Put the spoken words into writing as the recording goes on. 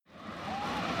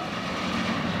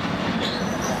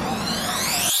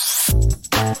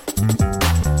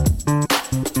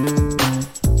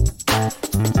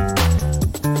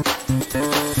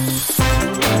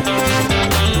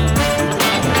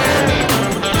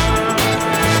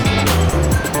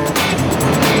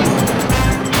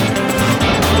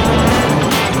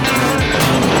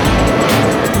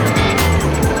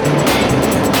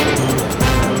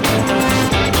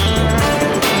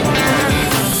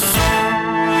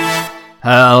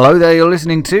Hello there, you're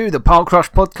listening to the Park Crush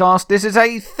Podcast. This is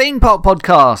a theme park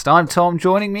podcast. I'm Tom.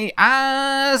 Joining me,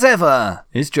 as ever,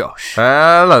 is Josh.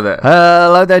 Hello there.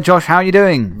 Hello there, Josh. How are you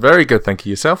doing? Very good, thank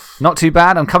you. Yourself? Not too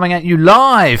bad. I'm coming at you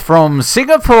live from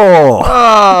Singapore.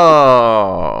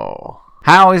 Oh.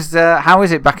 How is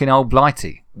it back in old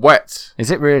Blighty? Wet. Is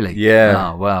it really?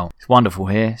 Yeah. Oh, well, it's wonderful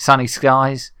here. Sunny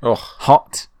skies, Oh.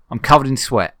 hot. I'm covered in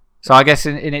sweat. So I guess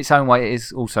in its own way, it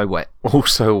is also wet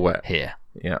Also wet. here.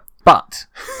 Yeah. But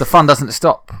the fun doesn't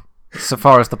stop so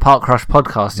far as the Park Crush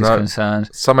podcast is concerned.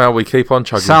 Somehow we keep on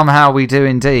chugging. Somehow we do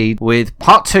indeed, with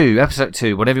part 2, episode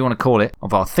 2, whatever you want to call it,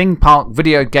 of our theme park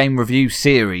video game review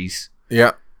series,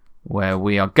 Yeah. where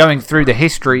we are going through the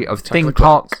history of theme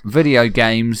park video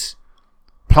games,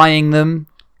 playing them,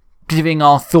 giving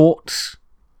our thoughts,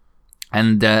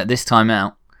 and this time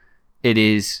out, it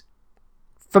is,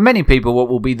 for many people, what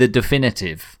will be the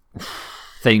definitive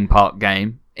theme park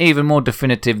game. Even more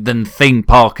definitive than theme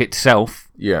park itself.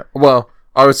 Yeah. Well,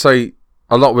 I would say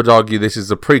a lot would argue this is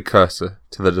a precursor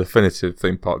to the definitive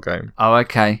theme park game. Oh,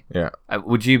 okay. Yeah.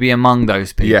 Would you be among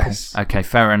those people? Yes. Okay,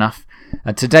 fair enough.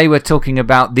 Today we're talking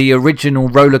about the original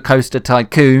Roller Coaster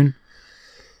Tycoon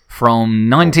from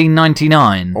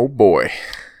 1999. Oh boy.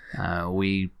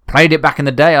 We played it back in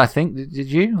the day, I think. Did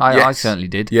you? I Yes. certainly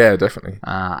did. Yeah, definitely.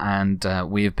 And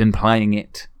we have been playing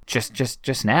it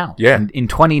just now. Yeah. In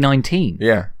 2019.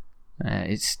 Yeah.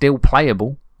 It's still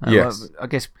playable. Yes. I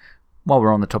guess while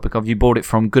we're on the topic of, you bought it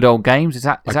from Good Old Games. Is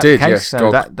that I the did, case? yes.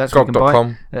 So that's where you can buy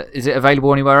GOG.com. it. Is it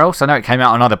available anywhere else? I know it came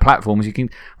out on other platforms. I'm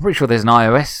pretty sure there's an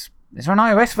iOS. Is there an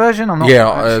iOS version? I'm not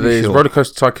There's sure. Roller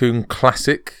Coaster Tycoon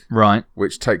Classic, Right.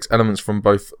 which takes elements from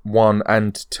both 1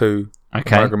 and 2,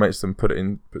 Okay. amalgamates them,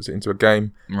 puts it into a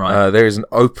game. Right. There is an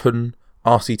open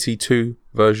RCT2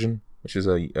 version, which is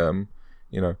a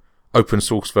open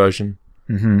source version,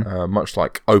 much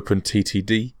like Open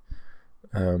TTD.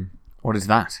 What is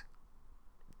that?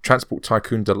 Transport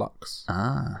Tycoon Deluxe,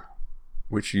 Ah.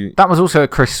 which you That was also a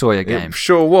Chris Sawyer game. it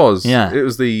sure was. Yeah. It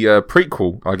was the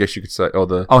prequel, I guess you could say, or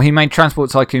the Oh, he made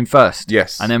Transport Tycoon first.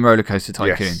 Yes. And then Roller Coaster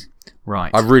Tycoon. Yes. Right.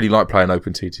 I really like playing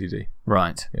Open TTD.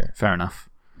 Right. Yeah. Fair enough.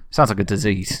 Sounds like a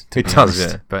disease. To It be does,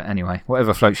 honest. yeah. But anyway,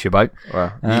 whatever floats your boat.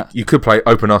 Well, you could play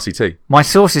Open RCT. My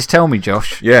sources tell me,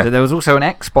 Josh, Yeah. that there was also an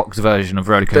Xbox version of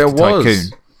Roller Coaster There was.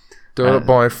 Tycoon. Developed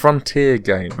by Frontier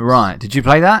Games. Right. Did you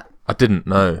play that? I didn't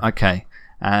know. Okay.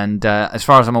 And as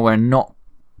far as I'm aware, not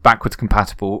backwards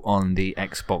compatible on the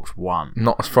Xbox One.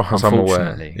 Not as far as I'm aware.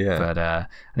 Unfortunately. Yeah. But, and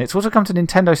it's also come to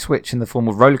Nintendo Switch in the form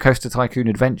of Roller Coaster Tycoon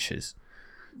Adventures.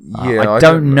 Yeah, I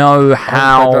don't know I haven't played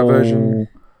how that version.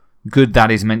 good that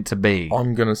is meant to be.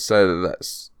 I'm going to say that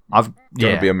that's Going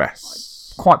going to be a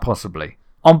mess. Quite possibly.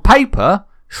 On paper,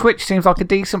 Switch seems like a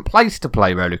decent place to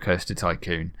play Roller Coaster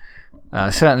Tycoon.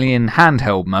 Certainly in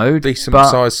handheld mode. Decent but,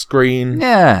 sized screen.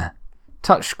 Yeah.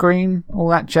 Touch screen, all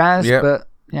that jazz. Yep. But,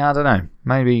 yeah, I don't know.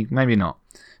 Maybe not.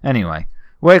 Anyway,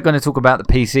 we're going to talk about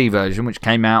the PC version, which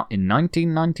came out in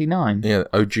 1999. Yeah,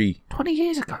 OG. 20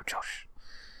 years ago, Josh.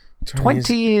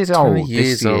 20 years 20 old years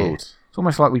this year. old. It's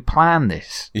almost like we planned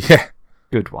this. Yeah.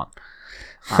 Good one.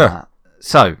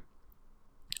 So,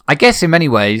 I guess in many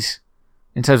ways,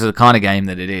 in terms of the kind of game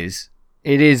that it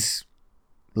is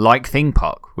like Theme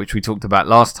Park, which we talked about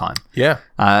last time. Yeah.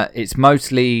 It's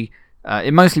mostly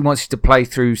it mostly wants you to play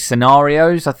through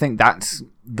scenarios. I think that's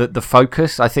the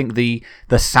focus. I think the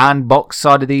sandbox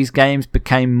side of these games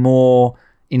became more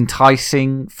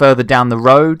enticing further down the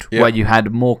road, Yeah. where you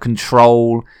had more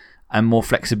control and more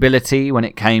flexibility when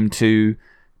it came to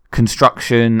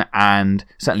construction and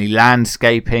certainly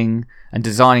landscaping and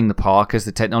designing the park. As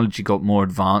the technology got more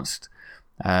advanced,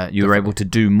 you were able to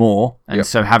do more, and Yep.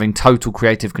 so having total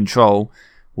creative control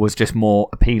was just more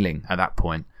appealing at that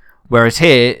point. Whereas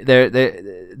here,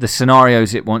 the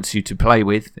scenarios it wants you to play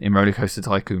with in Roller Coaster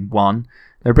Tycoon 1,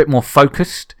 they're a bit more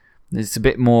focused. It's a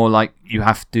bit more like you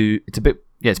have to. It's a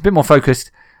bit more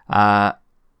focused,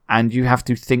 and you have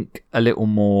to think a little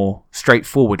more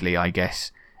straightforwardly, I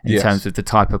guess, in Yes. terms of the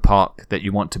type of park that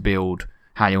you want to build,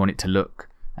 how you want it to look,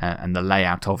 and the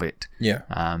layout of it. Yeah.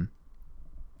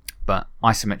 But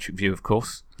isometric view, of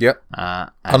course. Yep. As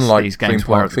Unlike these games Theme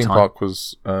were Park. at the Theme time. Park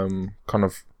was kind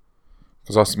of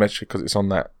isometric because it's on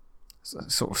that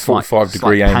Sort of 45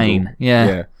 degree slight angle. pain.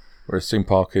 Yeah. Whereas Theme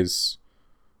Park is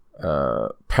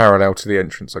parallel to the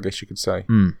entrance, I guess you could say.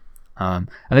 And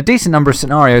a decent number of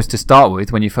scenarios to start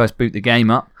with when you first boot the game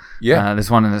up. Yeah.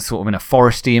 There's one in a sort of in a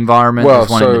foresty environment. Well, there's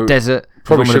one in so the desert. There's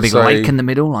probably one with a big should say, lake in the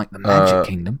middle, like the Magic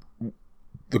Kingdom.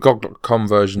 The GOG.com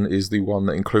version is the one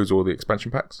that includes all the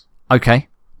expansion packs. Okay.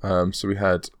 So we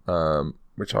had,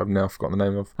 which I've now forgotten the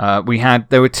name of.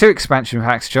 There were 2 expansion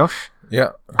packs, Josh.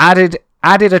 Yeah. Added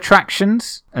added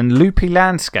attractions and loopy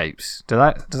landscapes.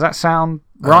 Does that sound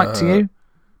right to you?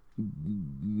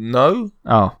 No.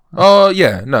 Oh. Oh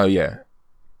yeah. No. Yeah.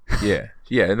 Yeah.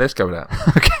 Yeah. Let's go with that.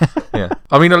 Okay. Yeah.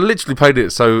 I mean, I literally played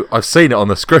it, so I've seen it on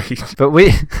the screen. But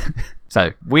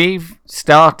we've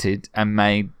started and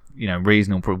made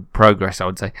reasonable progress, I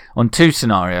would say, on 2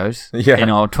 scenarios in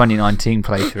our 2019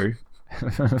 playthrough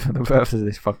for the purpose of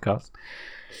this podcast.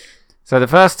 So the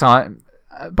first time,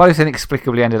 both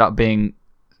inexplicably ended up being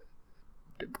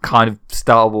kind of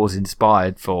Star Wars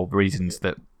inspired for reasons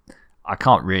that I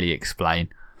can't really explain.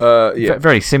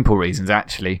 Very simple reasons,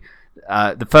 actually.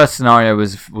 The first scenario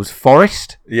was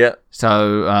forest. Yeah.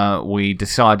 So we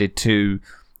decided to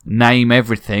name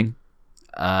everything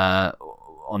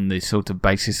on the sort of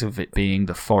basis of it being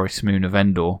the forest moon of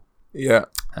Endor. Yeah.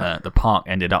 The park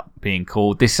ended up being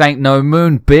called "This Ain't No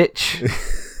Moon, Bitch."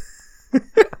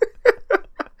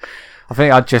 I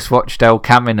think I just watched El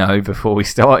Camino before we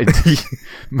started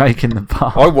making the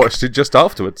park. I watched it just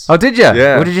afterwards. Oh, did you?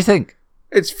 Yeah. What did you think?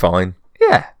 It's fine.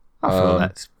 Yeah, I feel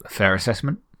that's a fair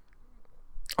assessment.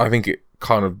 I think it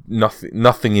kind of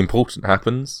nothing important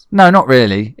happens. No, not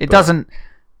really. It doesn't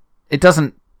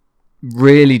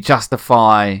really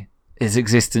justify his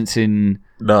existence in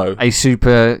a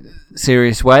super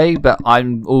serious way, but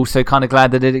I'm also kind of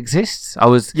glad that it exists. I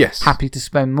was happy to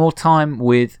spend more time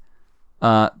with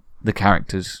the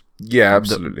characters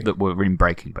absolutely. that were in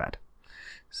Breaking Bad.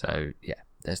 So, yeah,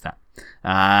 there's that.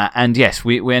 And yes,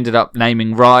 we ended up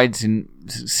naming rides in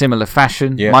similar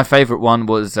fashion. Yeah. My favourite one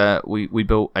was we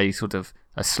built a sort of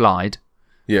a slide,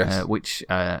 which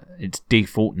its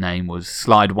default name was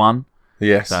Slide 1.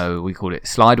 Yes. So we called it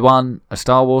Slide 1, a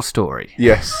Star Wars story.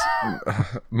 Yes.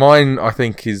 Mine, I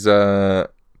think, is a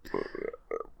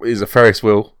Ferris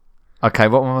wheel. Okay,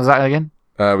 what one was that again?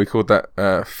 We called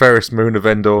that Ferris Moon of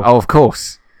Endor. Oh, of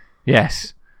course.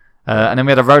 Yes. And then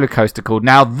we had a roller coaster called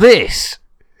Now This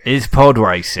is Pod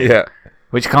Racing. Yeah.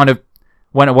 Which kind of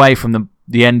went away from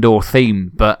the Endor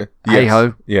theme, but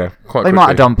hey-ho. Yeah, quite They might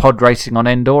have done pod racing on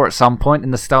Endor at some point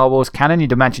in the Star Wars canon.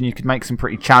 You'd imagine you could make some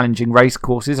pretty challenging race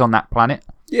courses on that planet.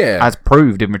 Yeah. As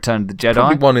proved in Return of the Jedi.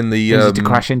 Probably one in the... Easy to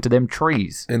crash into them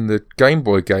trees. In the Game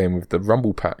Boy game with the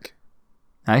Rumble Pack.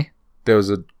 Hey? There was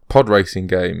a pod racing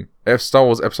game. Star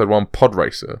Wars Episode 1 Pod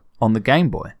Racer. On the Game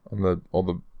Boy? On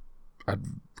the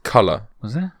colour.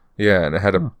 Was there? Yeah, and it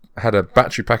had a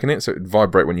battery pack in it, so it would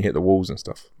vibrate when you hit the walls and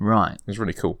stuff. Right. It was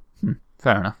really cool.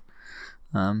 Fair enough.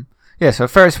 So a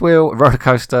Ferris wheel, a roller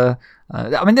coaster.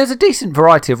 I mean, there's a decent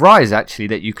variety of rides, actually,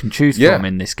 that you can choose from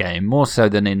in this game, more so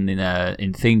than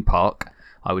in Theme Park,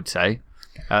 I would say.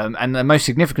 And the most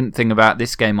significant thing about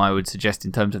this game, I would suggest,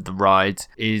 in terms of the rides,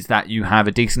 is that you have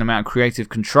a decent amount of creative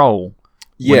control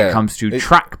when it comes to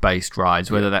track-based rides,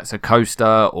 whether that's a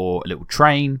coaster or a little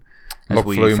train, as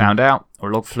we found out, or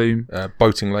a log flume.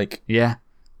 Boating lake. Yeah.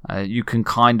 You can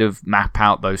kind of map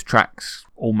out those tracks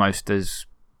almost as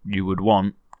you would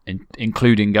want,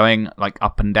 including going like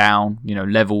up and down,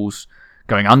 levels,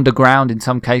 going underground in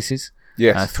some cases,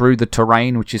 through the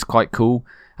terrain, which is quite cool.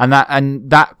 And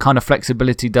that kind of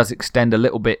flexibility does extend a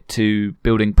little bit to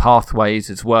building pathways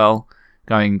as well,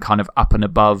 going kind of up and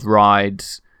above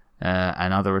rides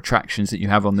and other attractions that you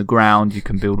have on the ground. You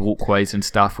can build walkways and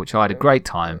stuff, which I had a great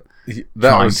time.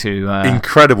 That was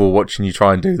incredible watching you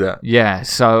try and do that. Yeah,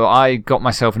 so I got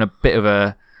myself in a bit of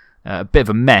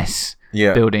a mess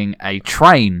building a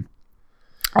train.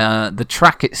 The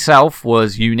track itself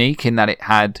was unique in that it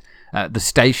had the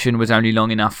station was only long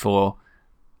enough for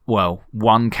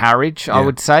one carriage, I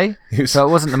would say. So it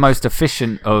wasn't the most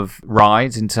efficient of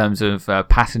rides in terms of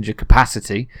passenger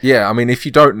capacity. Yeah, I mean, if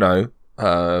you don't know,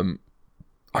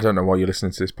 I don't know why you're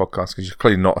listening to this podcast because you're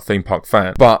clearly not a theme park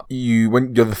fan. But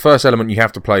when you're the first element you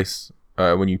have to place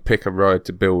when you pick a ride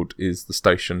to build is the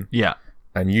station. Yeah.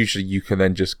 And usually you can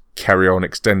then just carry on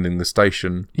extending the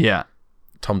station. Yeah.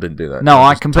 Tom didn't do that. No,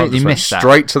 I completely missed that.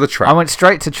 Straight to the track. I went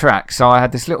straight to track. So I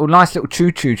had this nice little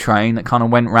choo-choo train that kind of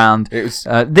went round. It was,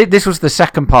 this was the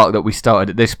second part that we started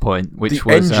at this point, which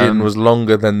was... The engine was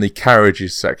longer than the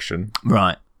carriages section.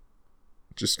 Right.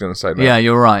 Just going to say that. Yeah,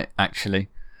 you're right, actually.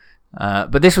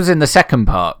 But this was in the second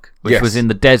park, which was in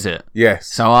the desert. Yes.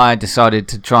 So I decided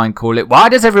to try and call it, Why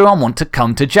Does Everyone Want to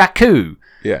Come to Jakku?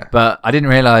 Yeah. But I didn't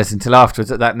realise until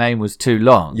afterwards that name was too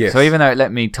long. Yes. So even though it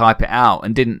let me type it out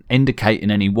and didn't indicate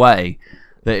in any way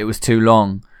that it was too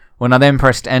long, when I then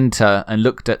pressed enter and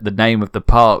looked at the name of the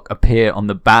park appear on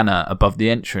the banner above the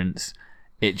entrance,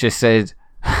 it just said,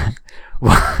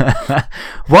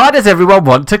 Why does everyone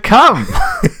want to come?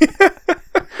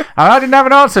 And I didn't have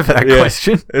an answer for that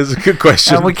question. It was a good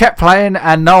question. And we kept playing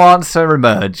and no answer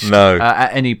emerged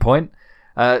at any point.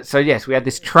 So yes, we had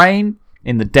this train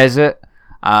in the desert.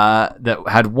 That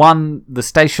had the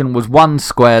station was 1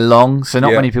 square long, so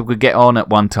not many people could get on at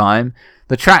one time.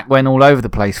 The track went all over the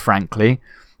place, frankly.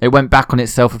 It went back on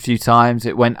itself a few times.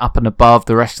 It went up and above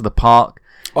the rest of the park.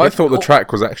 I thought the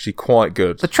track was actually quite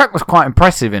good. The track was quite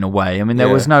impressive in a way. I mean, there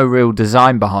was no real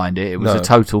design behind it. It was a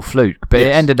total fluke. But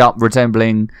it ended up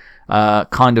resembling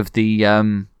kind of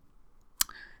the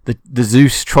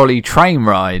Zeus trolley train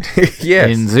ride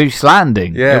in Zeus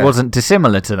Landing. Yeah. It wasn't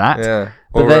dissimilar to that. Yeah.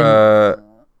 But then,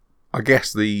 I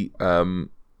guess the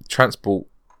transport.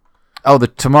 Oh, the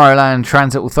Tomorrowland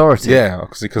Transit Authority. Yeah,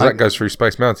 because that goes through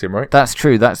Space Mountain, right? That's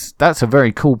true. That's a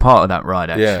very cool part of that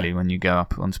ride, actually, when you go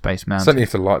up on Space Mountain. Certainly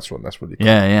if the lights are on, that's really cool.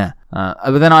 Yeah.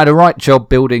 But then I had a right job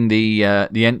building the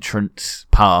entrance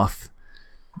path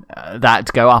that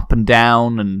to go up and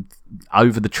down and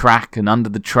over the track and under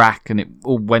the track, and it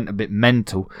all went a bit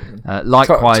mental.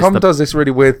 Likewise, Tom does this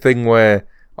really weird thing where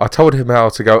I told him how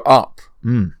to go up,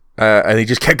 and he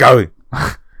just kept going.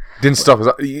 Didn't stop. I was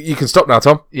like, you can stop now,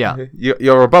 Tom. Yeah.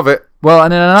 You're above it. Well,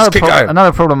 and then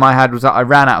another problem I had was that I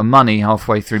ran out of money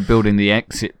halfway through building the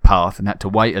exit path and had to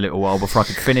wait a little while before I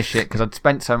could finish it because I'd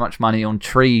spent so much money on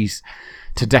trees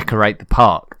to decorate the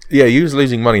park. Yeah, you was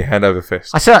losing money hand over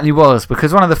fist. I certainly was,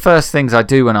 because one of the first things I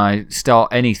do when I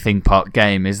start any theme park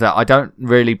game is that I don't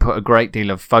really put a great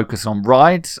deal of focus on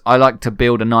rides. I like to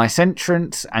build a nice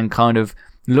entrance and kind of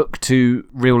look to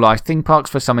real-life theme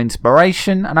parks for some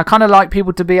inspiration, and I kind of like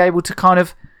people to be able to kind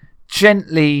of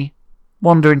gently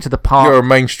wander into the park. You're a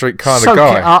Main Street kind of soak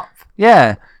guy. It up.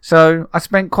 Yeah, so I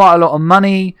spent quite a lot of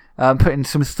money putting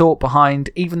some thought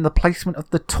behind even the placement of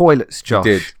the toilets,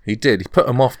 Josh. He did. He put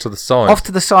them off to the side. Off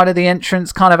to the side of the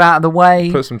entrance, kind of out of the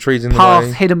way. Put some trees in the way.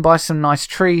 Path hidden by some nice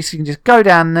trees, so you can just go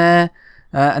down there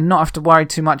and not have to worry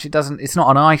too much. It's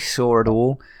not an eyesore at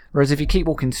all. Whereas if you keep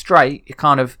walking straight, you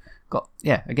kind of got,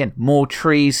 again, more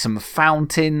trees, some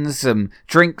fountains, some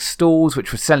drink stalls,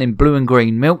 which were selling blue and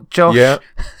green milk, Josh.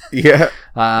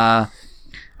 Yeah.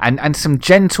 And some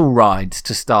gentle rides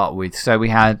to start with. So we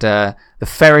had the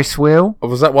Ferris wheel.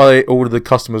 Was that why all of the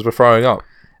customers were throwing up?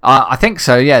 I think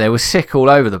so, yeah. They were sick all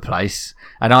over the place.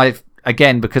 And I've,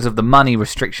 again, because of the money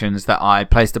restrictions that I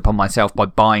placed upon myself by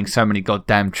buying so many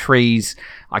goddamn trees,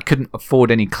 I couldn't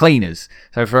afford any cleaners.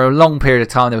 So for a long period of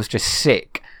time, there was just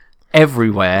sick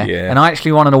everywhere. Yeah. And I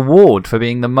actually won an award for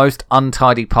being the most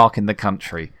untidy park in the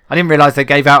country. I didn't realise they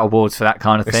gave out awards for that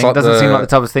kind of thing. Like doesn't seem like the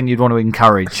type of thing you'd want to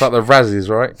encourage. It's like the Razzies,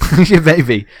 right? Yeah,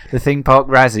 maybe. The theme park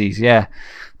Razzies, yeah.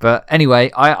 But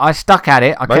anyway, I stuck at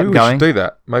it. I kept going. Maybe we should do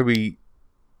that. Maybe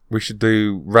we should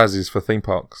do Razzies for theme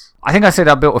parks. I think I said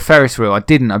I built a Ferris wheel. I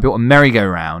didn't. I built a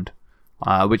merry-go-round,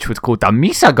 which was called the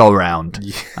Mesa Go-Round.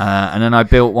 Yeah. And then I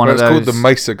built one of those... It's called the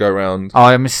Mesa Go-Round. Oh,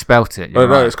 I misspelt it.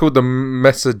 No, it's called the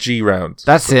Mesa G-Round.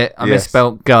 That's it. I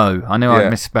misspelt go. I knew I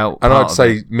misspelt and part I'd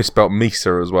say misspelt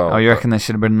Mesa as well. Oh, you reckon there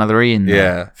should have been another E in there?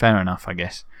 Yeah. Fair enough, I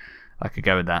guess. I could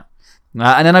go with that.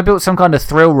 And then I built some kind of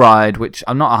thrill ride, which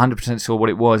I'm not 100% sure what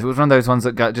it was. It was one of those ones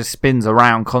that just spins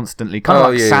around constantly, kind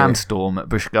of like Sandstorm at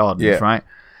Busch Gardens, right?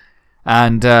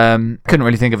 And couldn't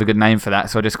really think of a good name for that,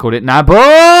 so I just called it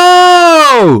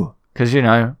Naboo! Because,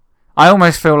 I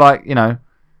almost feel like,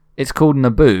 it's called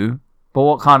Naboo, but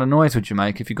what kind of noise would you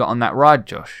make if you got on that ride,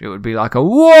 Josh? It would be like a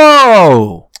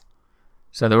whoa!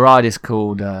 So the ride is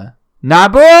called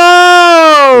Naboo!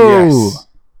 Yes.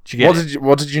 Did you get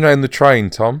what did you name the train,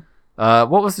 Tom?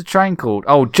 What was the train called?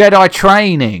 Oh, Jedi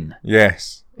Training.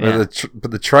 Yes. Yeah.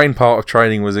 But the train part of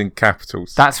training was in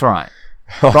capitals. That's right.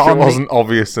 It wasn't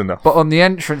obvious enough. But on the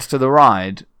entrance to the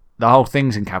ride, the whole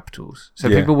thing's in capitals. So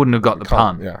people wouldn't have got the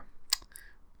pun. Yeah.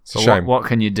 It's a shame. What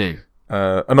can you do?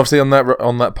 And obviously on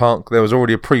that park, there was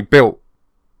already a pre-built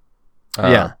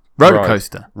roller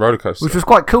coaster. Which was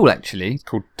quite cool, actually. It's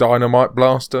called Dynamite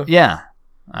Blaster. Yeah.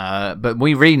 But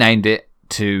we renamed it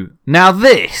to... Now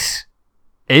this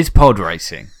is pod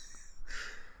racing.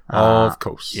 Of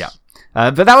course. Yeah.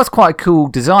 But that was quite a cool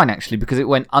design, actually, because it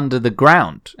went under the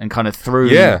ground and kind of through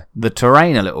the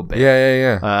terrain a little bit.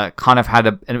 Yeah. Kind of had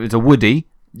and it was a woody.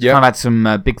 Yeah. Kind of had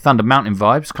some Big Thunder Mountain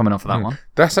vibes coming off of that one.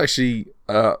 That's actually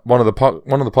one of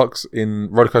the parks in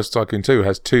Roller Coaster Tycoon 2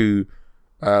 has two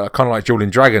kind of like Dueling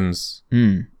Dragons,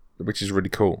 which is really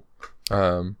cool.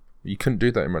 You couldn't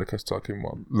do that in Roller Coaster Tycoon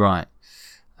 1. Right.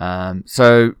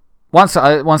 So once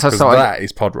I started, that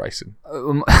is pod racing.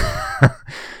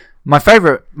 One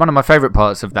of my favourite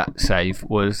parts of that save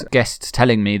was guests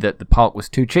telling me that the park was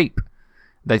too cheap.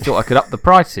 They thought I could up the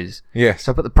prices. Yes.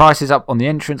 So I put the prices up on the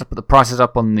entrance, I put the prices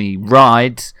up on the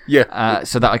rides. Yeah.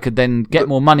 So that I could then get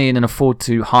more money in and afford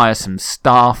to hire some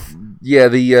staff. Yeah,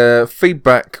 the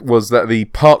feedback was that the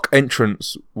park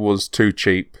entrance was too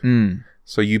cheap.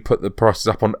 So you put the prices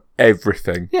up on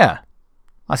everything. Yeah,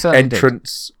 I certainly did.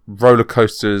 Entrance, roller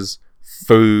coasters,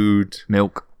 food,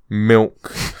 Milk.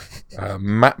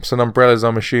 maps and umbrellas,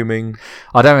 I'm assuming.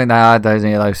 I don't think they had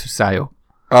any of those for sale.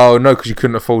 Oh, no, because you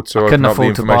couldn't afford to Couldn't open up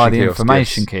afford the to buy the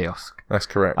information information kiosk. kiosk. That's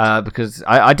correct. Because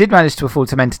I did manage to afford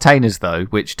some entertainers, though,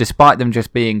 which, despite them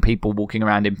just being people walking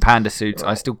around in panda suits,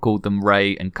 I still called them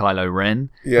Rey and Kylo Ren.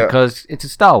 Yeah. Because it's a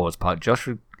Star Wars park, Josh.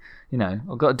 You know,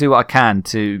 I've got to do what I can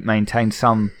to maintain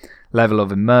some level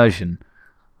of immersion.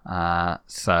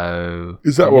 So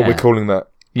Is that what we're calling that?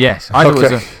 Yes, I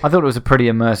thought it was a pretty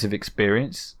immersive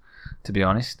experience, to be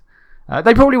honest.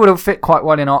 They probably would have fit quite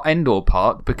well in our Endor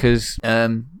park because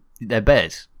they're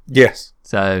bears. Yes.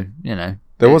 So, you know.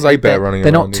 There was a bear running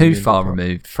They're around. not too far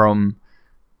removed from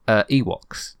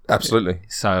Ewoks. Absolutely.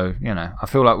 So, you know, I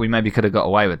feel like we maybe could have got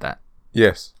away with that.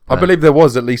 Yes. I believe there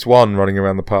was at least one running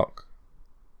around the park.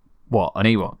 What, an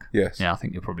Ewok? Yes. Yeah, I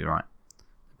think you're probably right.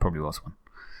 Probably was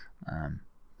one.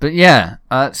 But yeah,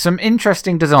 some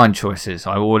interesting design choices,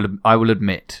 I will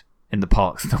admit, in the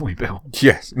parks that we built.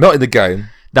 Yes. Not in the game.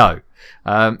 No.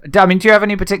 I mean, do you have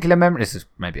any particular memories? This is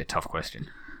maybe a tough question.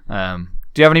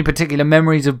 Do you have any particular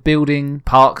memories of building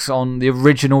parks on the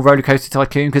original Roller Coaster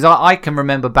Tycoon? Because I can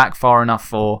remember back far enough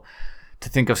to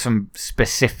think of some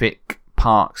specific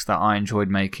parks that I enjoyed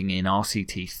making in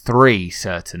RCT3,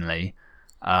 certainly.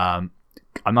 I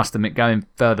must admit, going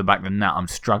further back than that, I'm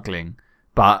struggling.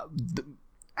 But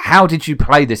how did you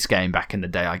play this game back in the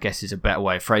day, I guess is a better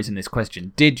way of phrasing this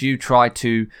question. Did you try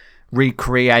to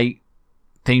recreate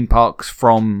theme parks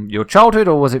from your childhood,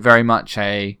 or was it very much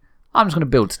I'm just going to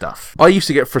build stuff? I used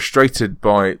to get frustrated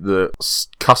by the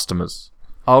customers.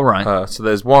 Oh, right. So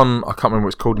there's one, I can't remember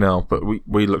what it's called now, but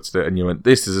we looked at it and you went,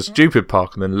 this is a stupid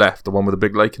park, and then left, the one with the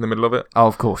big lake in the middle of it. Oh,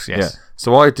 of course, yes. Yeah.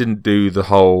 So I didn't do the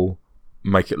whole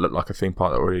make it look like a theme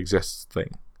park that already exists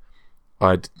thing.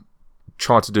 I'd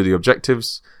tried to do the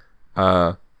objectives,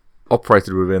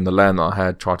 operated within the land that I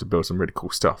had, tried to build some really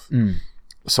cool stuff.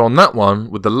 So on that one,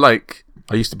 with the lake,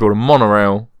 I used to build a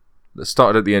monorail that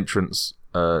started at the entrance,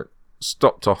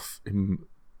 stopped off in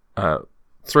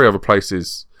 3 other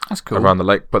places. That's cool. Around the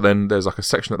lake, but then there's like a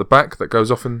section at the back that goes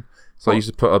off in. So I used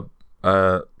to put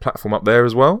a platform up there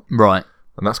as well. Right.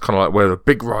 And that's kind of like where the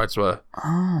big rides were.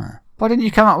 Ah. Why didn't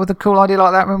you come up with a cool idea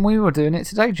like that when we were doing it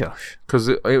today, Josh? Because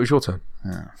it was your turn.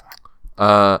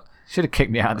 Should have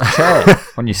kicked me out of the chair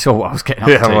when you saw what I was getting up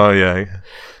to. Yeah.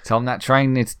 Tom, that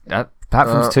train,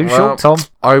 platform's too short, Tom.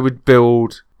 I would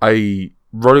build a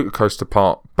roller coaster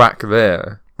park back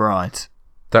there. Right.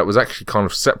 That was actually kind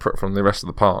of separate from the rest of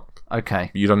the park.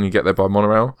 Okay. You'd only get there by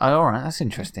monorail. Oh, all right, that's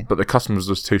interesting. But the customers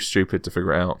was too stupid to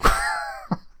figure it out.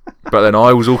 But then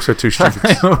I was also too stupid.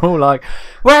 They were all like,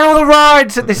 where are all the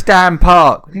rides at this damn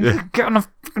park? You get on a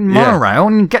fucking monorail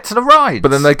and get to the rides.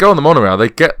 But then they go on the monorail, they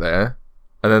get there,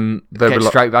 and then they get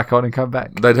straight back on and come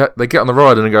back. They get on the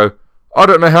ride and they go, I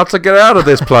don't know how to get out of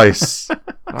this place.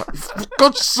 Like, for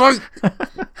God's sake.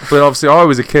 But obviously I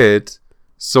was a kid,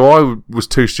 so I was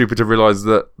too stupid to realise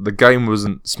that the game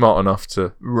wasn't smart enough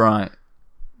to... Right.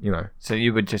 You know. So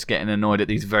you were just getting annoyed at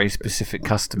these very specific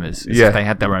customers as Yeah. if they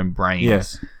had their own brains.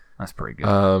 Yes. That's pretty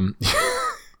good.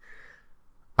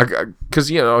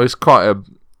 Because, you know, it's quite a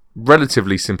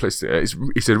relatively simplistic...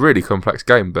 It's a really complex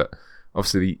game, but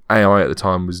obviously the AI at the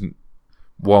time wasn't,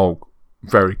 while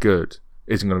very good,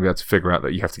 isn't going to be able to figure out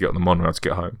that you have to get on the monorail to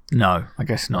get home. No, I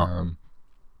guess not.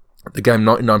 The game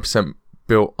 99%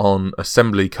 built on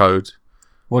assembly code.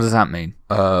 What does that mean?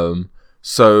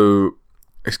 So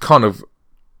it's kind of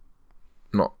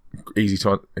not easy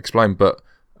to explain, but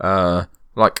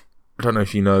like, I don't know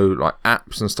if you know, like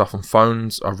apps and stuff on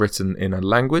phones are written in a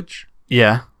language.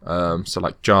 Yeah. So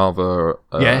like Java,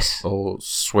 yes, or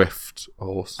Swift,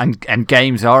 or and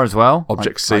games are as well.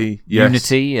 Object-C, like yes.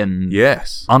 Unity, and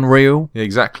yes, Unreal, yeah,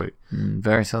 exactly, and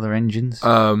various other engines.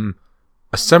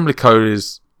 Assembly code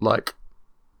is like,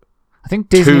 I think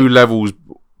Disney... 2 levels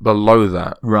below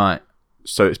that. Right.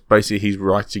 So it's basically he's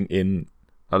writing in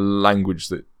a language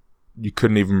that you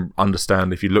couldn't even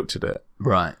understand if you looked at it.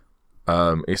 Right.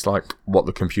 It's like what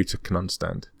the computer can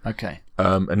understand. Okay.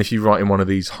 And if you write in one of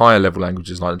these higher level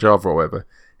languages like Java or whatever,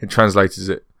 it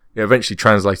eventually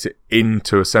translates it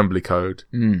into assembly code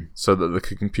so that the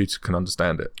computer can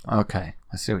understand it. Okay,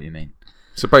 I see what you mean.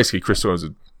 So basically, Crystal is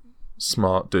a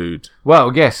smart dude.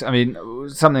 Well, yes. I mean,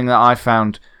 something that I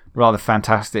found rather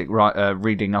fantastic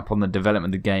reading up on the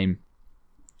development of the game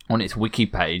on its wiki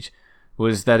page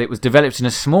was that it was developed in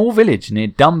a small village near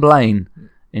Dunblane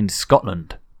in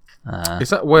Scotland. Is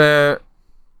that where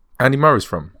Andy Murray's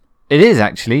from? It is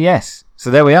actually, yes. So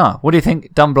there we are. What do you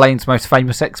think Dunblane's most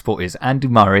famous export is? Andy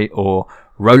Murray or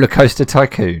Roller Coaster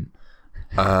Tycoon?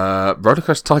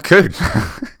 Rollercoaster Tycoon.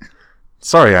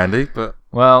 Sorry, Andy, but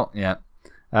Well, yeah.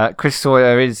 Chris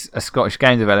Sawyer is a Scottish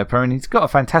game developer, and he's got a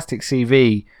fantastic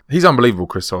CV. he's unbelievable,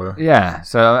 Chris Sawyer. Yeah,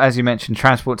 so as you mentioned,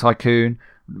 Transport Tycoon,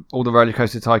 all the Roller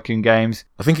Coaster Tycoon games.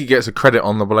 I think he gets a credit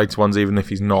on the later ones, even if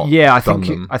he's not. Yeah, done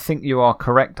them. I think you are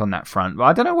correct on that front. But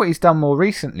I don't know what he's done more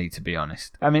recently, to be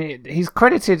honest. I mean, he's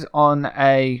credited on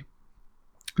a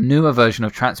newer version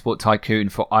of Transport Tycoon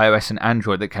for iOS and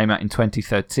Android that came out in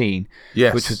 2013,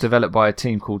 Yes, which was developed by a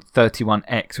team called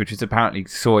 31X, which is apparently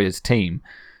Sawyer's team.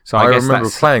 So I guess remember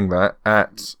that's... playing that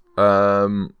at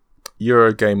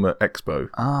Eurogamer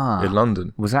Expo in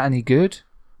London. Was that any good?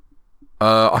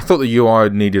 I thought the UI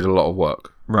needed a lot of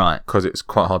work Right. because it's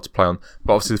quite hard to play on.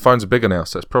 But obviously the phones are bigger now,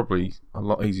 so it's probably a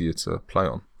lot easier to play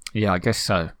on. Yeah, I guess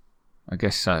so.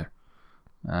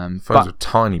 Phones But were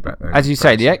tiny back then. as you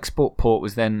say, the export port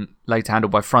was then later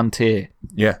handled by Frontier,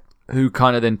 Yeah. who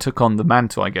kind of then took on the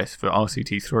mantle, I guess, for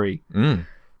RCT3,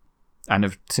 and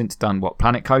have since done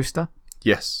Planet Coaster.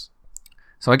 Yes.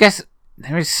 So I guess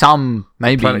there is some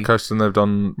maybe. Planet Coaster, and they've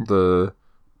done the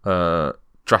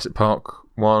Jurassic Park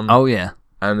one. Oh yeah,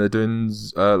 And they're doing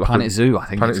like Planet Zoo. I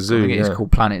think Planet it's, Zoo, I think it is yeah.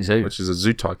 called Planet Zoo. which is a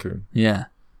Zoo Tycoon. Yeah.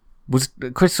 Was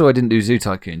Chris Sawyer didn't do Zoo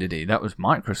Tycoon, did he? That was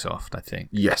Microsoft, I think.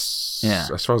 Yes. Yeah.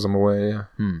 As far as I'm aware,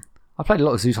 yeah. I played a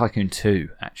lot of Zoo Tycoon 2,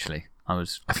 actually. I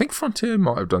think Frontier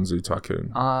might have done Zoo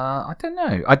Tycoon. I don't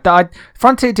know.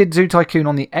 Frontier did Zoo Tycoon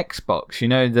on the Xbox. You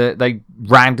know, they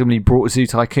randomly brought Zoo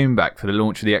Tycoon back for the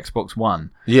launch of the Xbox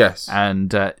One. Yes.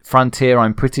 And Frontier,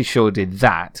 I'm pretty sure, did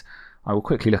that. I will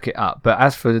quickly look it up. But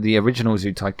as for the original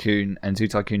Zoo Tycoon and Zoo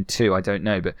Tycoon 2, I don't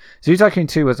know. But Zoo Tycoon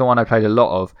 2 was the one I played a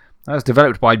lot of. That was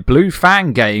developed by Blue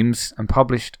Fang Games and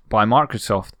published by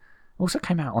Microsoft. It also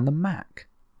came out on the Mac.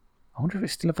 I wonder if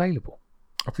it's still available.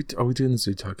 Are we doing the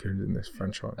Zoo Tycoon in this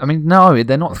franchise? I mean, no,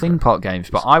 they're not theme park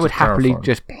games, but I would happily clarifying.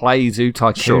 just play Zoo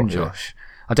Tycoon, Sure, yeah. Josh.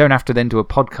 I don't have to then do a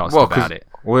podcast Well, about it.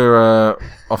 We're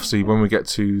obviously, when we get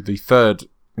to the third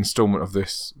instalment of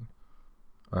this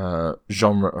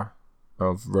genre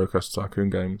of Roller Coaster Tycoon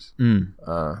games,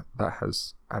 that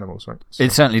has animals, right? So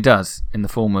It certainly does, in the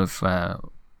form of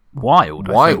Wild. I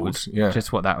think Wild, was yeah.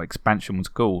 just what that expansion was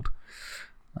called.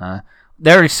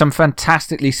 There is some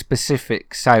fantastically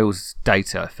specific sales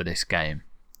data for this game.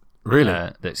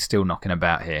 Really? That's still knocking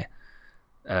about here.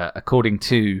 According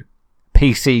to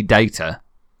PC Data,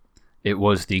 it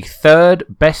was the third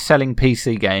best-selling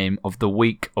PC game of the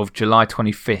week of July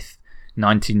 25th,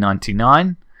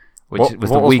 1999, which was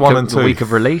what was one and the two? week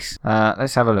of release.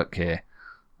 Let's have a look here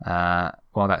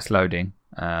while that's loading.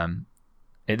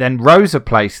 It then rose a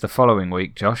place the following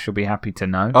week, Josh, you'll be happy to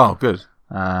know, Oh, good.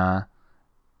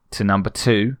 to number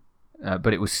 2,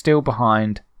 but it was still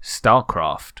behind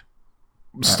StarCraft.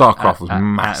 StarCraft was at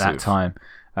massive. that time.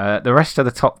 The rest of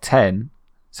the top 10.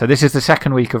 So this is the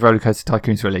second week of Roller Coaster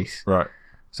Tycoon's release. Right.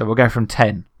 So we'll go from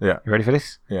 10. Yeah. You ready for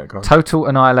this? Yeah, go on. Total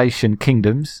Annihilation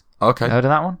Kingdoms. Okay. Heard of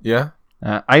that one? Yeah.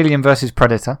 Alien vs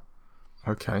Predator.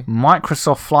 Okay.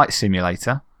 Microsoft Flight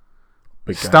Simulator.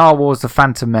 Big game. Star Wars The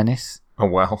Phantom Menace. Oh,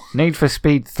 wow. Need for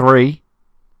Speed 3.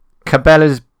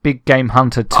 Cabela's Big Game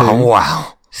Hunter 2. Oh,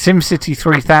 wow. SimCity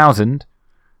 3000.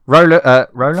 Roller?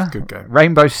 Good game.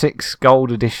 Rainbow Six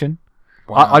Gold Edition.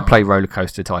 Wow. I'd play Roller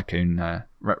Coaster Tycoon.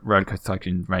 Roller Coaster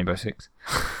Tycoon Rainbow Six.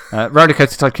 Roller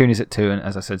Coaster Tycoon is at 2, and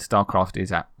as I said, StarCraft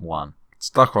is at 1.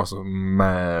 StarCraft was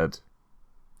mad.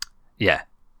 Yeah,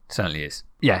 certainly is.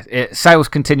 Yeah, sales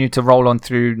continued to roll on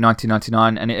through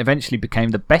 1999, and it eventually became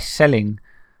the best-selling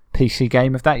PC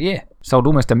game of that year. Sold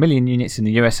almost 1 million units in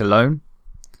the US alone.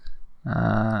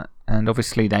 And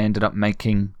obviously they ended up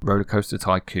making Roller Coaster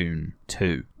Tycoon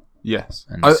 2. Yes.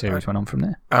 And the series went on from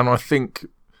there. And I think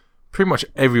pretty much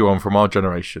everyone from our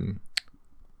generation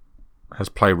has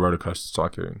played Roller Coaster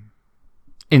Tycoon.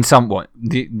 In some what?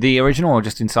 The original or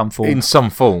just in some form? In some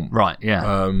form. Right,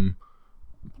 yeah.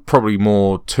 Probably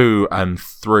more 2 and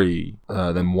 3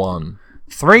 than 1.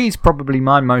 3 is probably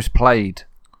my most played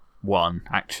one,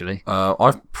 actually.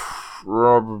 I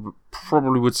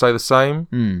probably would say the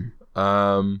same.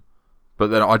 But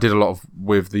then I did a lot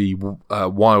with the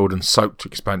Wild and Soaked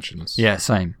expansions. Yeah,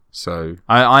 same. So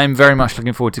I am very much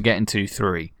looking forward to getting to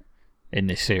 3 in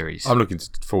this series. I'm looking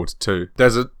forward to 2.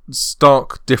 There's a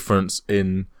stark difference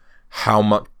in how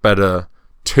much better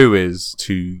 2 is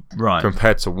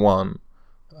compared to 1,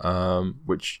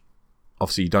 which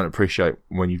obviously you don't appreciate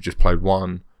when you've just played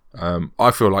 1. I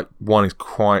feel like 1 is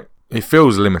it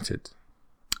feels limited.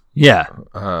 Yeah.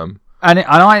 And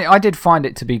I did find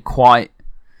it to be quite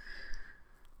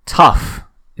tough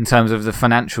in terms of the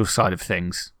financial side of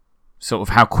things. Sort of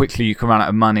how quickly you can run out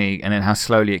of money and then how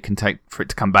slowly it can take for it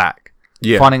to come back.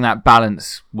 Yeah. Finding that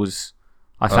balance was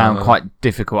I found quite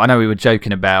difficult. I know we were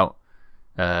joking about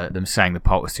them saying the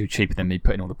part was too cheap and then me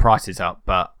putting all the prices up,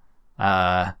 but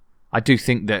I do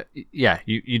think that,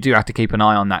 you do have to keep an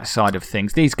eye on that side of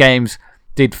things. These games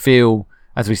did feel,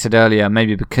 as we said earlier,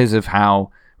 maybe because of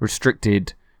how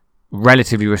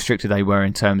relatively restricted they were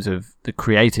in terms of the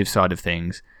creative side of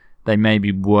things, they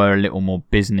maybe were a little more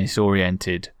business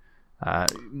oriented,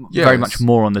 very much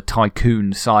more on the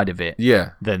tycoon side of it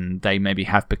than they maybe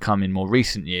have become in more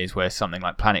recent years, where something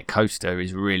like Planet Coaster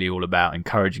is really all about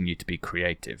encouraging you to be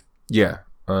creative. Yeah,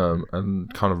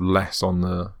 and kind of less on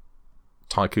the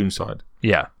tycoon side.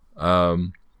 Yeah. I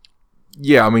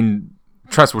mean,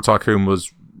 Transport Tycoon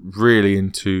was really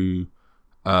into,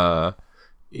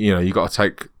 you got to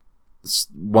take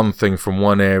one thing from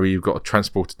one area, you've got to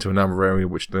transport it to another area,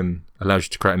 which then allows you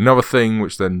to create another thing,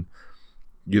 which then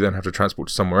you then have to transport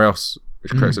to somewhere else,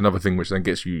 which creates another thing, which then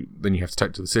then you have to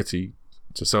take to the city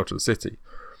to sell to the city.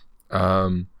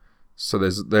 So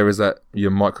there is that, your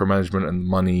micromanagement and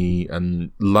money and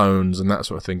loans and that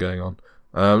sort of thing going on.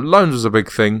 Loans was a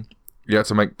big thing. You had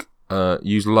to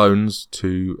use loans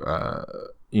to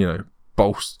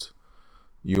bolster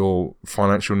your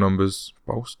financial numbers.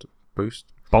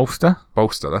 Bolster,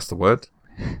 that's the word.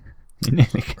 You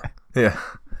nearly yeah.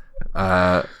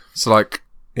 So like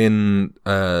in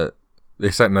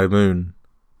This Ain't No Moon,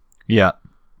 we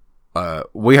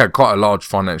had quite a large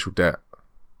financial debt.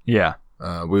 We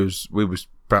was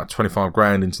about 25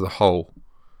 grand into the hole,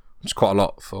 which is quite a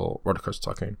lot for Roller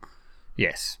Coaster Tycoon.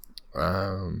 Yes.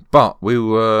 But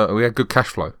we had good cash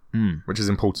flow, which is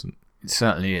important. It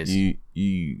certainly is.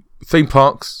 You theme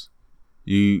parks,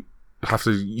 you have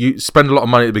to spend a lot of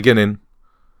money at the beginning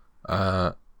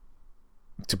to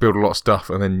build a lot of stuff,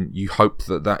 and then you hope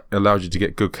that allows you to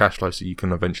get good cash flow so you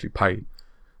can eventually pay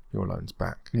your loans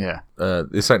back. Yeah.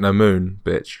 This Ain't No Moon,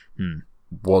 bitch,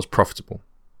 was profitable.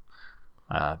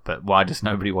 But Why Does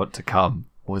Nobody Want to Come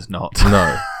was not.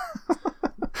 No.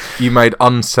 You made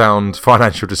unsound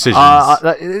financial decisions.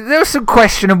 There were some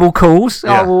questionable calls.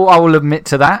 Yeah. I will admit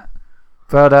to that.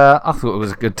 But I thought it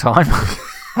was a good time.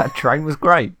 That train was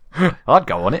great. I'd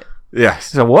go on it. Yes.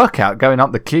 It's a workout going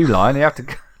up the queue line. You have to.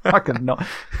 I could not.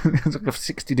 It was like a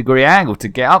 60-degree angle to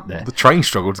get up there. The train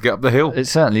struggled to get up the hill. It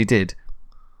certainly did.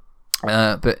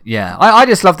 But yeah, I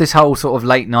just love this whole sort of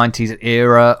late 90s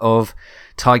era of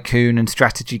tycoon and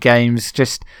strategy games.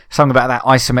 Just something about that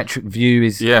isometric view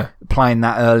is playing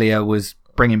that earlier was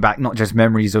bringing back not just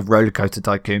memories of Roller Coaster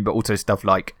Tycoon, but also stuff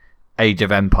like Age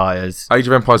of Empires. Age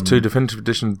of Empires 2 Definitive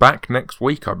Edition back next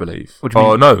week, I believe. What do you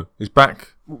mean? No, it's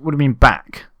back. What do you mean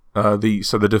back?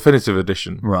 The Definitive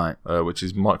Edition, right? Which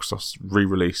is Microsoft's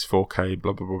re-release 4K,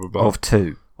 blah blah blah blah blah. Of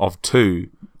two,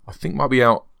 I think might be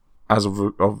out as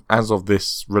of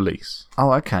this release.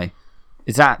 Oh, okay.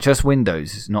 Is that just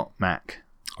Windows? It's not Mac.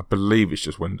 I believe it's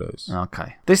just Windows.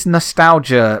 Okay. This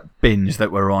nostalgia binge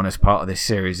that we're on as part of this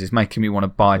series is making me want to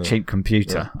buy a cheap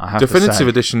computer. I have Definitive to say.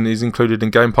 Edition is included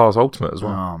in Game Pass Ultimate as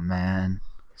well. Oh man.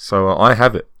 So I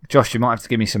have it. Josh, you might have to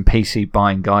give me some PC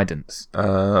buying guidance.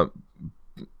 Buy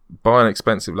an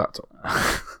expensive laptop.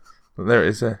 There it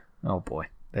is there. Oh boy.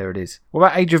 There it is. What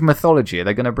about Age of Mythology? Are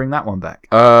they going to bring that one back?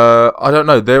 I don't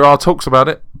know. There are talks about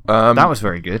it. That was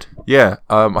very good. Yeah.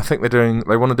 I think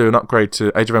they want to do an upgrade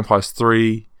to Age of Empires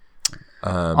 3.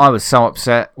 I was so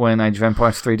upset when Age of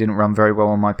Empires 3 didn't run very well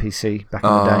on my PC back in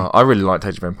the day. I really liked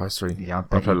Age of Empires 3. Yeah, I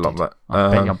bet I love that.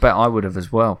 I bet I would have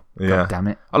as well. Yeah. God damn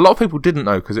it. A lot of people didn't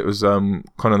know because it was kind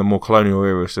of the more colonial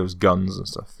era, so there was guns and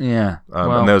stuff. Yeah.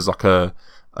 And there was like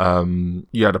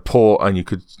you had a port and you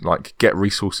could like get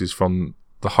resources from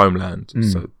the homeland.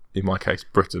 So in my case,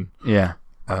 Britain. Yeah.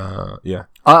 Yeah.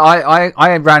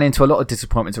 I ran into a lot of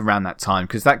disappointments around that time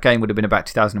because that game would have been about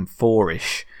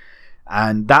 2004-ish.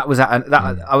 And that was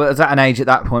I was at an age at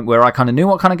that point where I kind of knew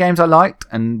what kind of games I liked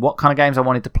and what kind of games I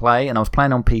wanted to play, and I was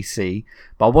playing on PC,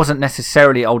 but I wasn't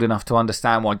necessarily old enough to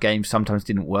understand why games sometimes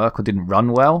didn't work or didn't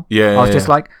run well. Yeah, I was just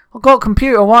like, I've got a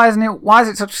computer, why is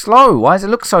it such slow? Why does it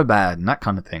look so bad? And that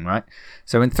kind of thing, right?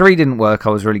 So when 3 didn't work,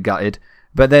 I was really gutted.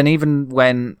 But then even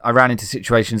when I ran into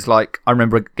situations like, I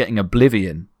remember getting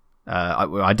Oblivion.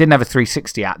 I didn't have a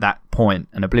 360 at that point,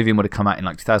 and Oblivion would have come out in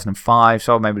like 2005,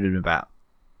 so maybe it would have been about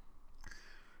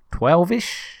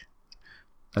 12-ish,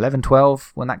 11,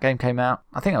 12 when that game came out.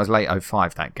 I think it was late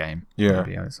 05, that game. Yeah.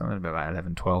 Maybe something about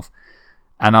 11, 12.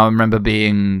 And I remember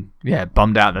being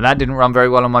bummed out that didn't run very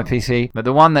well on my PC. But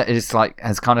the one that is like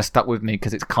has kind of stuck with me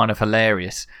because it's kind of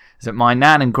hilarious is that my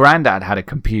nan and granddad had a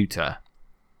computer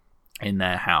in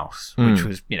their house, which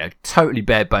was totally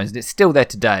bare bones. And it's still there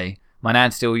today. My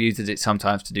nan still uses it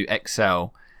sometimes to do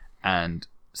Excel and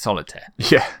Solitaire.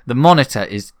 Yeah. The monitor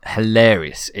is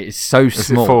hilarious. It is so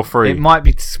small. It for free? It might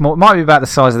be small. It might be about the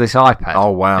size of this iPad.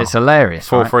 Oh, wow. It's hilarious.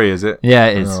 For right? free, is it? Yeah,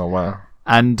 it is. Oh, wow.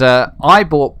 And I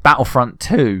bought Battlefront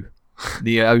 2,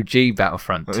 the OG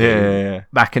Battlefront 2, Yeah.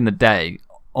 back in the day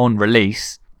on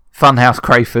release. Funhouse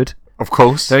Crayford. Of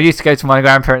course. So I used to go to my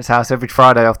grandparents' house every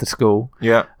Friday after school.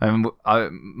 Yeah. And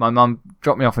my mum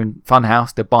dropped me off in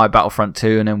Funhouse to buy Battlefront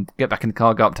 2 and then get back in the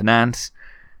car, go up to Nan's.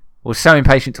 I was so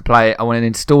impatient to play it, I went and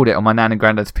installed it on my nan and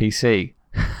granddad's PC.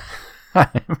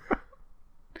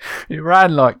 It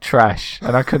ran like trash,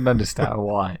 and I couldn't understand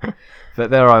why.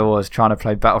 But there I was, trying to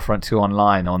play Battlefront 2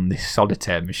 online on this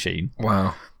Solitaire machine.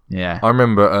 Wow. Yeah. I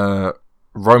remember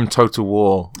Rome Total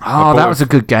War. Oh, that was a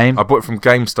good game. I bought it from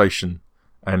Game Station,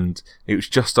 and it was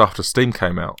just after Steam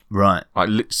came out. Right.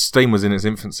 Like Steam was in its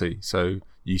infancy, so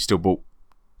you still bought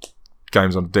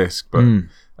games on disc, but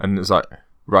and it's like,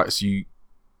 right, so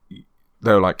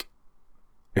they were like,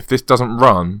 if this doesn't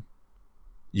run,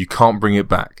 you can't bring it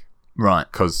back. Right.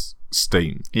 Because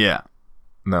Steam. Yeah.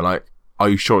 And they're like, are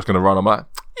you sure it's going to run? I'm like,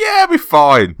 yeah, it'll be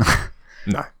fine.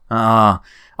 No. I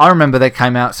remember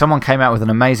someone came out with an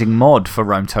amazing mod for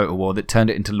Rome Total War that turned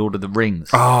it into Lord of the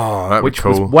Rings. Oh, that'd be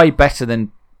cool. Which was way better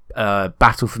than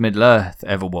Battle for Middle-earth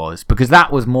ever was, because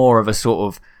that was more of a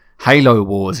sort of Halo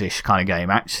Wars-ish kind of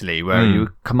game, actually, where you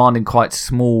were commanding quite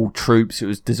small troops. It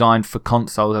was designed for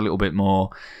consoles a little bit more,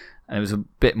 and it was a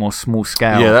bit more small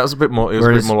scale. Yeah, that was a bit more. It was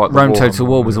Whereas a bit more like Rome Total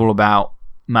War was all about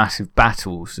massive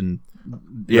battles and.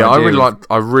 Yeah, I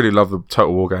really love the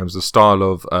Total War games. The style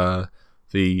of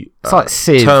it's like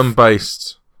Civ.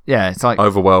 turn-based. Yeah, it's like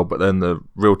Overworld, but then the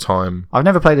real time. I've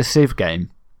never played a Civ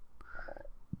game.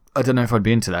 I don't know if I'd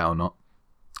be into that or not.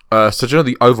 So do you know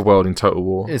the Overworld in Total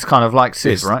War? It's kind of like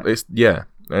Civ, right? It's and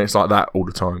it's like that all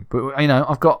the time. But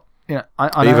I've got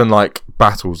I even like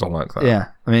battles are like that. Yeah,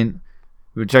 I mean,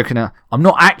 we were joking. I'm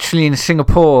not actually in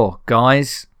Singapore,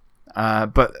 guys.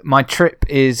 But my trip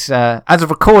is as of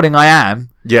recording, I am.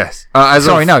 Yes. As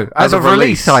of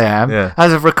release, I am. Yeah.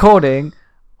 As of recording,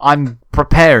 I'm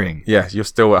preparing. Yeah, you're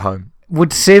still at home.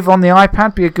 Would Civ on the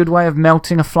iPad be a good way of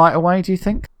melting a flight away? Do you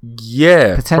think?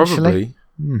 Yeah, Potentially.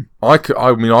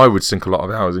 Probably. I would sink a lot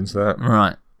of hours into that.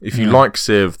 Right. If you like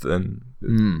Civ, then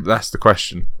that's the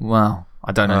question. Well,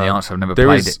 I don't know the answer. I've never there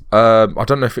played is, it. I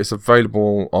don't know if it's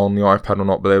available on the iPad or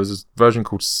not, but there was a version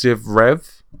called Civ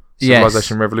Rev,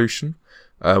 Civilization Revolution,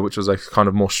 which was a kind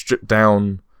of more stripped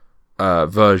down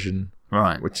version,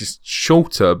 Right. which is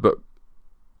shorter but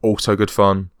also good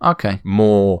fun. Okay.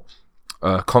 More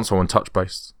console and touch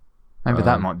based. Maybe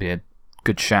that might be a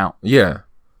good shout. Yeah.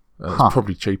 It's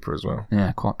probably cheaper as well.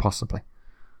 Yeah, quite possibly.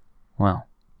 Well,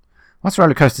 that's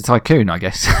Roller Coaster Tycoon, I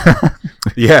guess.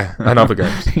 Yeah, and other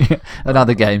games. And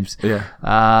other games.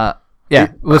 Yeah.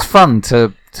 It was fun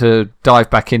to dive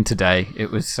back in today.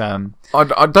 It was.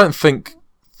 I don't think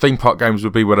theme park games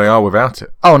would be where they are without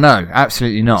it. Oh no,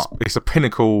 absolutely not. It's a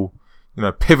pinnacle,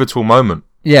 pivotal moment.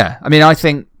 Yeah, I mean, I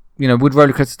think would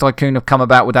Roller Coaster Tycoon have come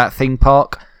about without theme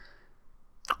park?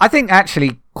 I think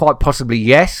actually, quite possibly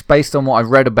yes, based on what I've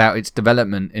read about its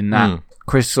development. In that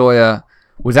Chris Sawyer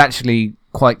was actually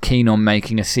quite keen on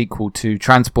making a sequel to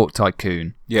Transport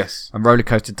Tycoon. Yes. And Roller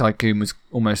Coaster Tycoon was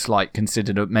almost like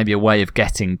considered maybe a way of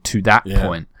getting to that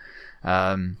point.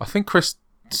 I think Chris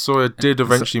Sawyer did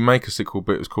eventually make a sequel,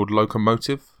 but it was called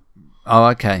Locomotive. Oh,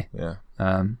 okay. Yeah.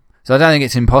 So I don't think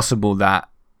it's impossible that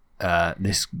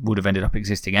this would have ended up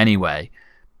existing anyway.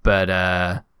 But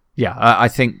I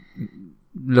think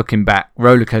looking back,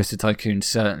 Roller Coaster Tycoon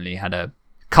certainly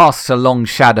casts a long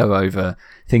shadow over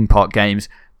theme park games.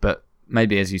 But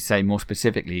maybe, as you say, more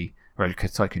specifically, Roller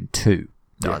Coaster Tycoon 2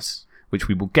 does, which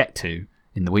we will get to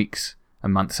in the weeks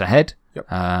and months ahead. Yep.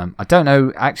 I don't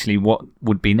know actually what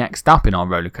would be next up in our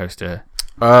roller coaster.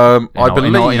 I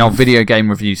believe in our video game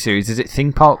review series. Is it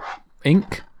Theme Park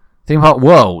Inc? Theme Park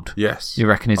World? Yes. You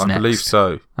reckon is next? I believe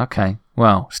so. Okay.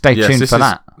 Well, stay tuned for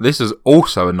that. This is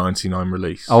also a 99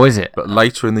 release. Oh, is it? But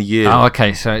later in the year. Oh,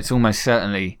 okay. So it's almost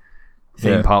certainly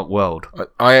Theme Park World.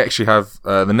 I actually have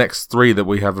the next 3 that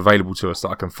we have available to us that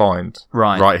I can find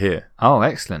right here. Oh,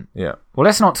 excellent. Yeah. Well,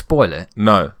 let's not spoil it.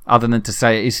 No. Other than to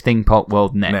say it is Theme Park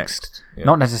World next. Yeah.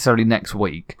 Not necessarily next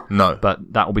week. No.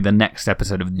 But that will be the next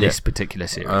episode of this particular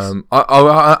series.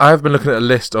 I have been looking at a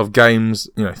list of games,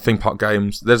 theme park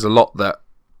games. There's a lot that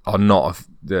are not.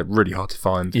 They're really hard to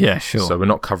find. Yeah, sure. So we're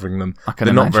not covering them. They're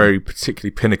imagine. Not very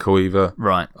particularly pinnacle either.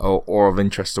 Right. Or of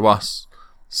interest to us.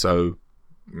 So,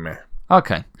 meh.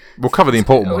 Okay. We'll cover the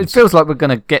important ones. It feels like we're going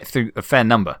to get through a fair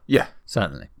number. Yeah.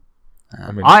 Certainly.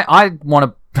 I want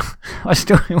to...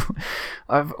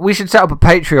 we should set up a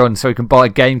Patreon so we can buy a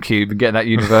GameCube and get that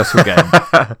Universal game.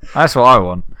 That's what I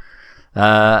want.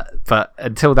 But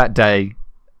until that day,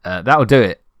 that'll do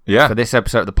it Yeah. for this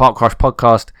episode of the Park Crush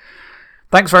podcast.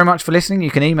 Thanks very much for listening.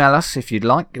 You can email us if you'd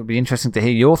like. It'll be interesting to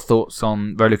hear your thoughts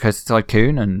on Roller Coaster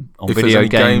Tycoon and on If there's video any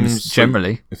games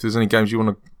generally. If there's any games you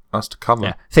want us to cover.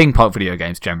 Yeah, theme park video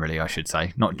games generally, I should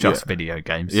say, not just video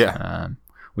games. Yeah.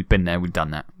 We've been there, we've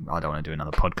done that. I don't want to do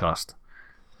another podcast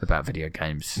about video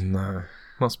games. No,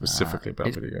 not specifically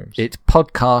about video games. It's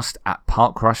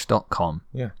podcast@parkcrush.com.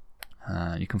 Yeah.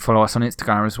 You can follow us on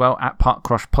Instagram as well,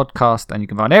 @ParkCrushPodcast, and you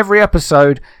can find every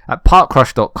episode at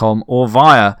parkcrush.com or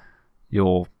via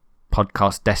your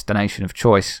podcast destination of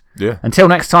choice. Yeah. Until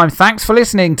next time, thanks for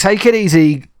listening. Take it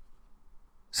easy.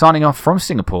 Signing off from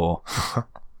Singapore.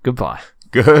 Goodbye.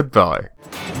 Goodbye.